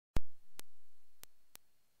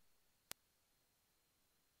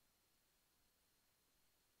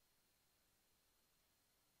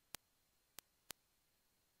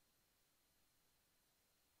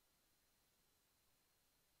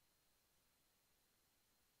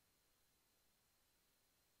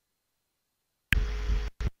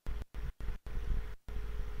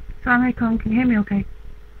Assalamu alaikum, can you hear me okay?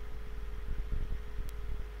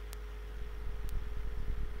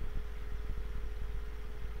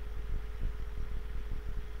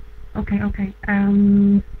 Okay. So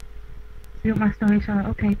you want my story, inshallah?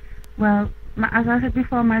 Okay. Well, as I said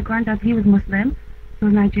before, my granddad, he was Muslim, he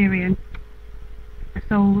was Nigerian,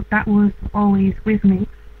 so that was always with me.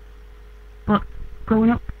 But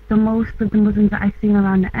growing up, the most of the Muslims that I've seen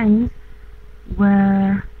around the ends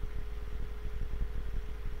were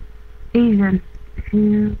Asian,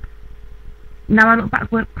 who now I look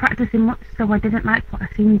back weren't practicing much, so I didn't like what I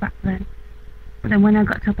seen back then. But then when I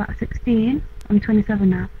got to about 16, I'm 27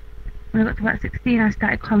 now. When I got to about 16, I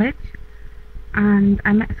started college, and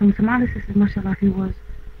I met some Somali sisters, mashallah, who was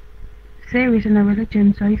serious in their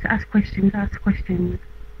religion. So I used to ask questions,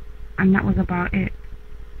 and that was about it.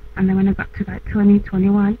 And then when I got to like 20,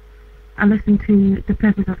 21, I listened to The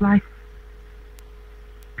Purpose of Life,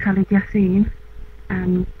 Khalid Yassine,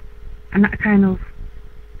 and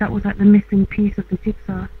that was like the missing piece of the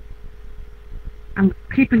jigsaw. I'm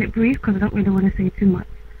keeping it brief because I don't really want to say too much.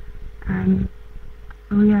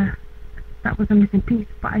 So yeah, that was a missing piece,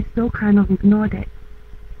 but I still kind of ignored it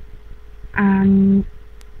and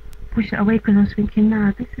pushed it away because I was thinking,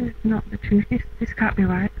 nah, this is not the truth, this can't be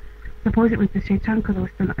right. Suppose it was the shaitan because I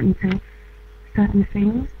was still not into certain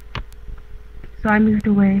things. So I moved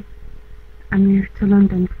away. I moved to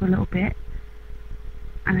London for a little bit,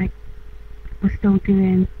 and I was still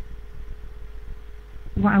doing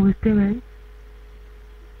what I was doing.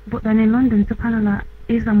 But then in London, subhanAllah,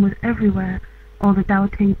 Islam was everywhere. All the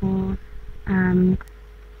dawah tables,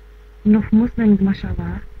 enough Muslims,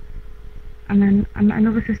 mashallah. And then I met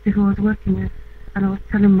another sister who I was working with, and I was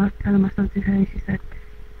telling my son to her, and she said,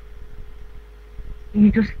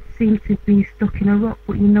 you just seem to be stuck in a rut,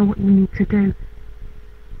 but you know what you need to do.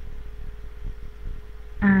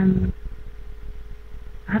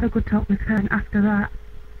 I had a good talk with her, and after that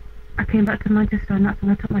I came back to Manchester, and that's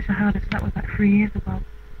when I took my shahada, so that was like 3 years ago.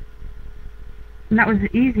 And that was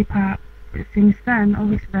the easy part. But since then,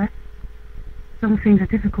 obviously, some things are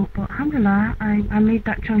difficult, but alhamdulillah, I made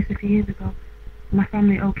that choice a few years ago. My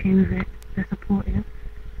family okay with it, they're supportive.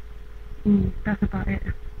 That's about it.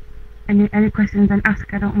 Any questions, then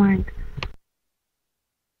ask, I don't mind.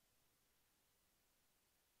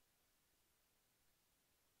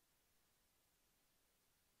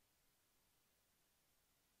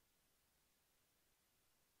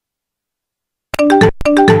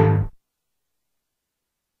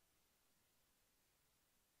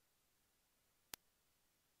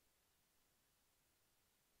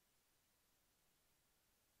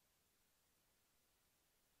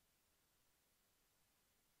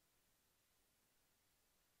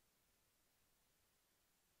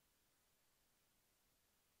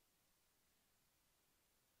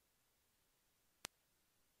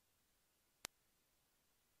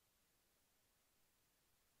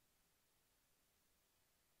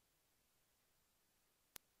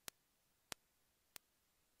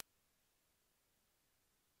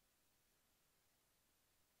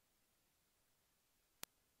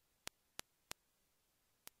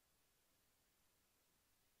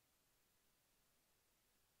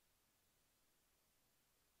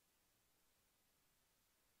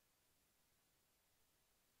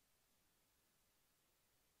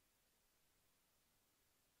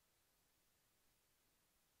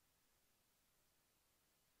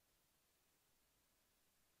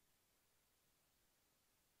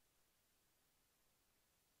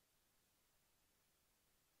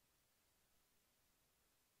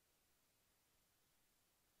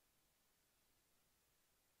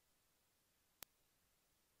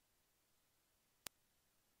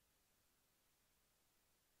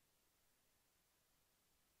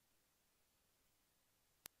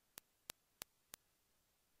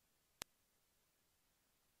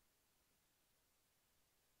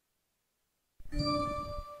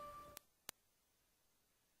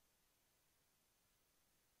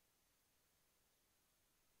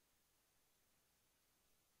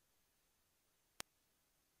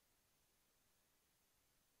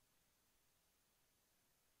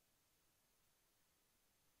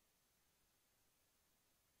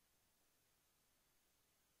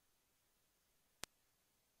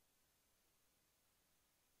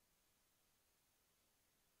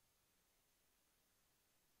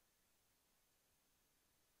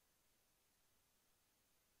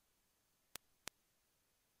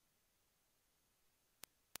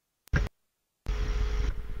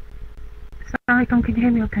 Sorry, Tom, can you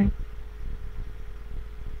hear me okay?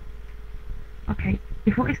 Okay.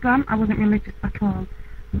 Before Islam, I wasn't religious at all.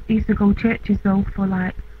 I used to go to churches though for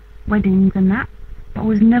like weddings and that. but I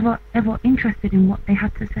was never ever interested in what they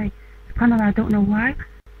had to say. SubhanAllah, I don't know why.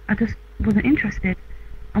 I just wasn't interested.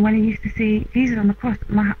 And when I used to see Jesus on the cross,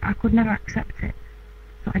 I could never accept it.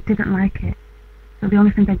 So I didn't like it. So the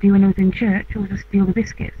only thing I do when I was in church was just steal the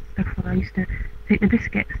biscuits. Therefore, I used to take the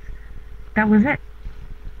biscuits. That was it.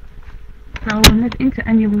 So I was never into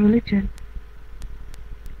any other religion.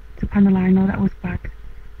 SubhanAllah, I know that was bad.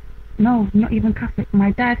 No, not even Catholic.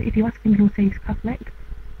 My dad, if you ask him, he'll say he's Catholic.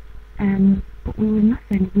 But we were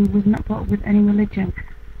nothing. We was not brought up with any religion.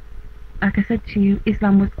 Like I said to you,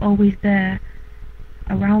 Islam was always there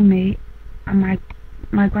around me, and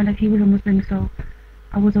my granddad, he was a Muslim, so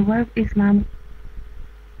I was aware of Islam,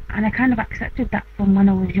 and I kind of accepted that from when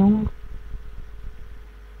I was young.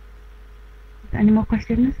 Is there any more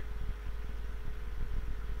questions?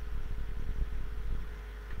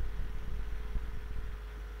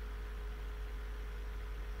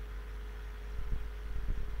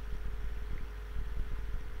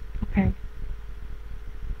 Okay.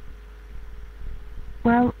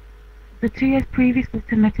 Well, the 2 years previous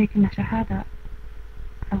to me taking the Shahada,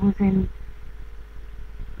 I was in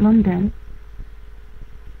London.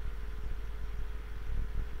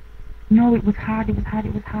 No, it was hard,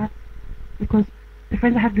 because the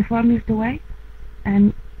friends I had before I moved away,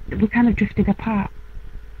 and we kind of drifted apart,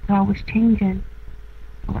 so I was changing.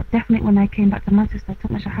 But definitely when I came back to Manchester, I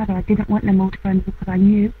took my Shahada, I didn't want them old friends, because I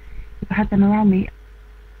knew if I had them around me,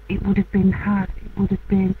 it would have been hard, it would have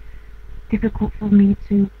been difficult for me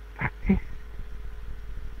to practice.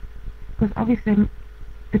 Because obviously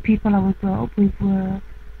the people I was brought up with were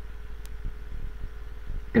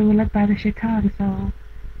led by the shaitan, so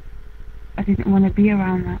I didn't want to be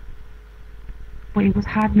around that. But it was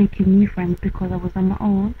hard making new friends because I was on my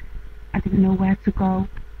own. I didn't know where to go.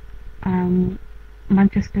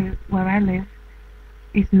 Manchester, where I live,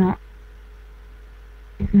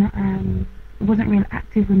 wasn't really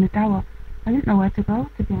active in the dawah. I didn't know where to go,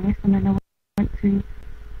 to be honest, and then I went to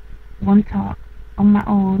one talk on my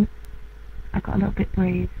own. I got a little bit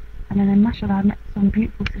brave, and then mashallah, I met some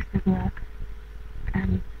beautiful sisters there,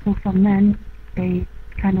 and so from then they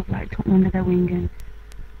kind of like took me under their wing and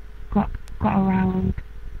got around,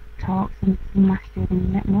 talks and masjid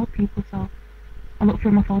and met more people. So I look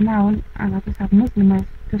through my phone now and I just have Muslims,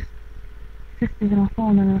 just sisters in my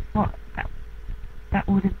phone, and I thought that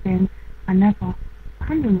would have been a never.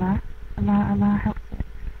 Alhamdulillah, Allah helps it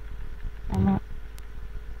a lot.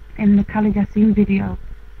 In the Khalid Yassin video,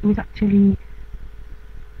 it was actually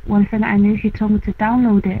one friend that I knew, he told me to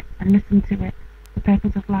download it and listen to it, The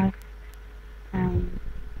Purpose of Life.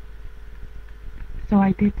 So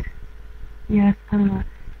I did. Yes, Allah.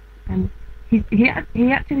 And he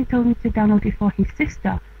actually told me to download it for his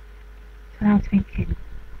sister. So I was thinking,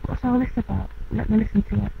 what's all this about? Let me listen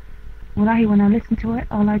to it. Wallahi, when I listened to it,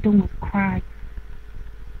 all I done was cry.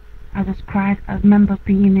 I just cried. I remember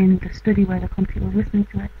being in the study where the computer was listening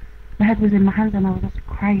to it. My head was in my hands and I was just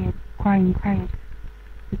crying,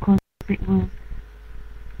 because it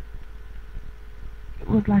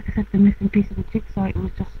was like I said, the missing piece of the jigsaw. It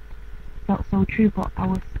was just felt so true, but I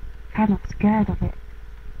was kind of scared of it,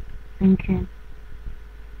 thinking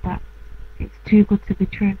that it's too good to be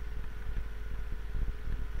true.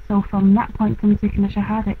 So from that point, from taking the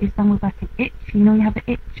Shahada, Islam was like an itch. You know, you have an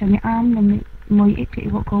itch on your arm, and the more you itch it,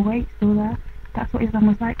 it won't go away. It's still there. That's what Islam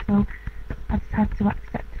was like. So I just had to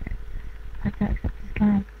accept it. I had to accept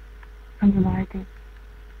Islam. Alhamdulillah, I did.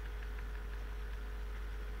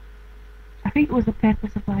 I think it was The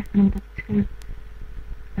Purpose of Life number 2.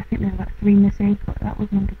 I think there were like 3 messages, but that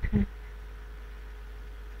was number 2.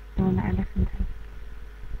 The one that I listened to.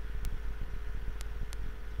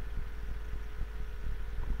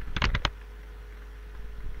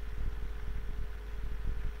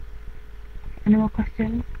 Any more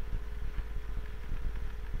questions?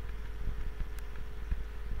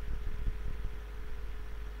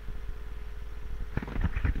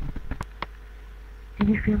 Did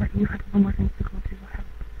you feel like you had one more thing to go to for help?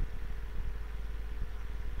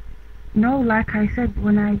 No, like I said,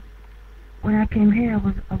 when I came here,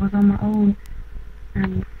 I was on my own,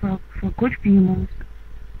 and for a good few months.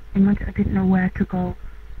 In months I didn't know where to go,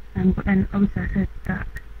 but then obviously I said that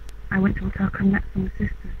I went to Hotel Connect with my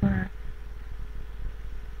sisters there.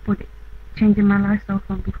 But changing my lifestyle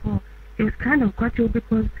from before, it was kind of gradual,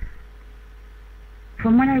 because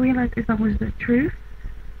from when I realised Islam was the truth,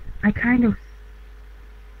 I kind of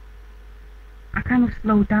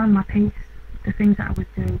slowed down my pace, the things that I was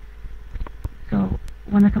doing. So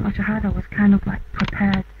when I took my Shahada, I was kind of like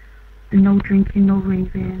prepared. No drinking, no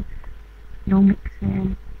raving, no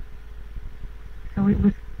mixing. So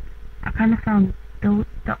I kind of found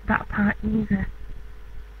that part easier.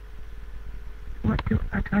 What do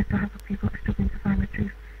I advise to have for people who are struggling to find the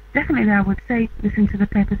truth? Definitely, I would say listen to The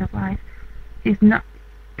Purpose of Life. It's not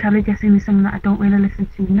Kelly Guessing is someone that I don't really listen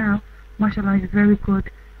to now. Mashallah is very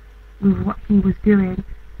good with what he was doing,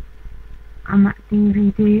 and that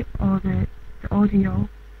DVD or the audio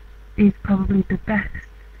is probably the best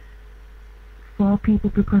for people,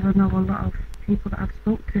 because I know a lot of people that I've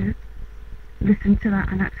spoke to listen to that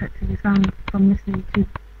and accepted Islam from listening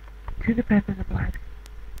to The Purpose of Life.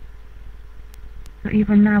 So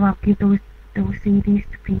even now I'll give those CDs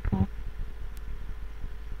to people.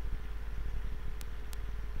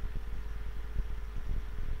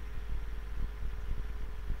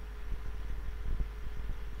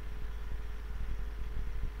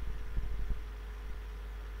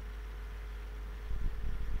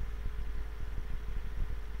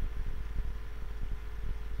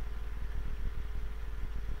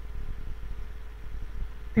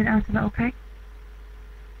 Did I answer that okay?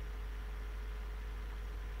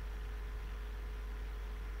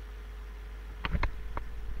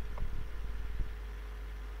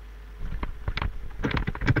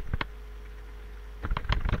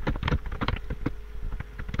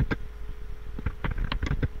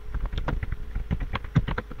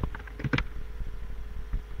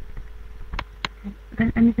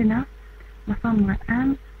 Then anything else? My family,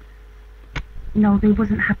 no, they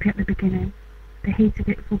wasn't happy at the beginning. They hated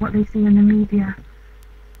it for what they see in the media.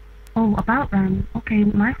 Oh, about them. Okay,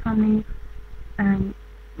 my family, my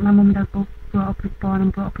mum and dad both born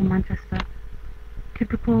and brought up in Manchester.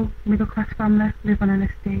 Typical middle class family, live on an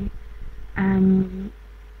estate.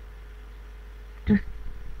 Just,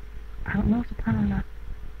 I don't know, subhanAllah.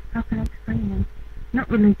 How can I explain them? Not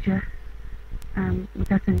religious. My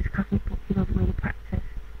dad says he's Catholic, but he doesn't really practice.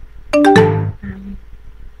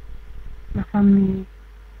 My family,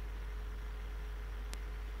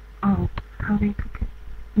 oh, how they took it.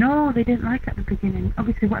 No, they didn't like it at the beginning.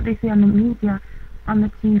 Obviously, what they see on the media, on the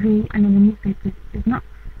TV, and in the newspapers is not.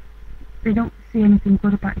 They don't see anything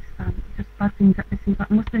good about Islam. It's just bad things that they see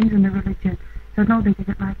about Muslims and the religion. So no, they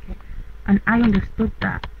didn't like it, and I understood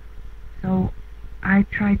that. So I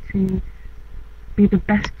tried to be the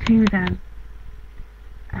best to them.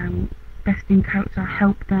 Best in character,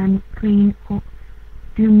 help them, clean, cook,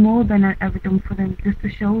 do more than I'd ever done for them, just to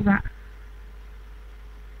show that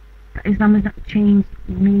Islam has not changed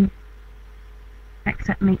me,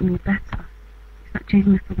 except make me better. It's not changed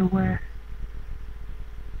me for the worse.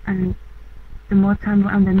 And the more time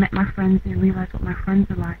I met my friends, they realise what my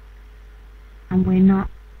friends are like, and we're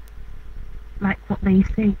not like what they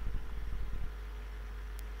see.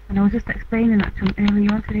 And I was just explaining that to them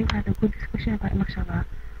earlier on today. We had a good discussion about it, mashallah.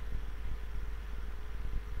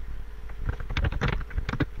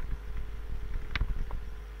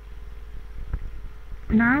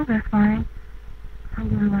 Now they're fine.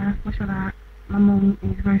 Alhamdulillah, mashallah. My mum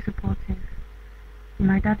is very supportive.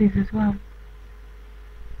 My dad is as well.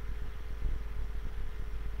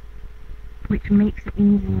 Which makes it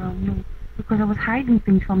easier on me. Because I was hiding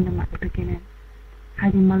things from them at the beginning.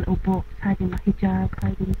 Hiding my little books, hiding my hijab,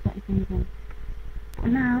 hiding certain things. But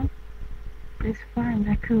now, it's fine,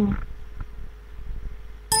 they're cool.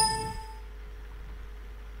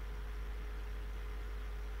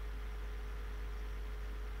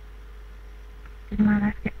 Did my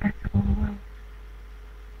life get better overall?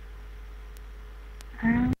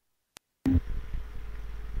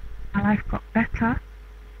 My life got better.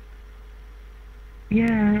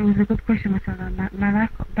 Yeah, it was a good question, mashallah. My life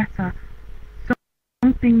got better.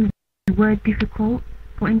 Some things were difficult,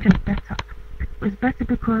 but in just better. It was better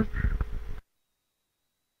because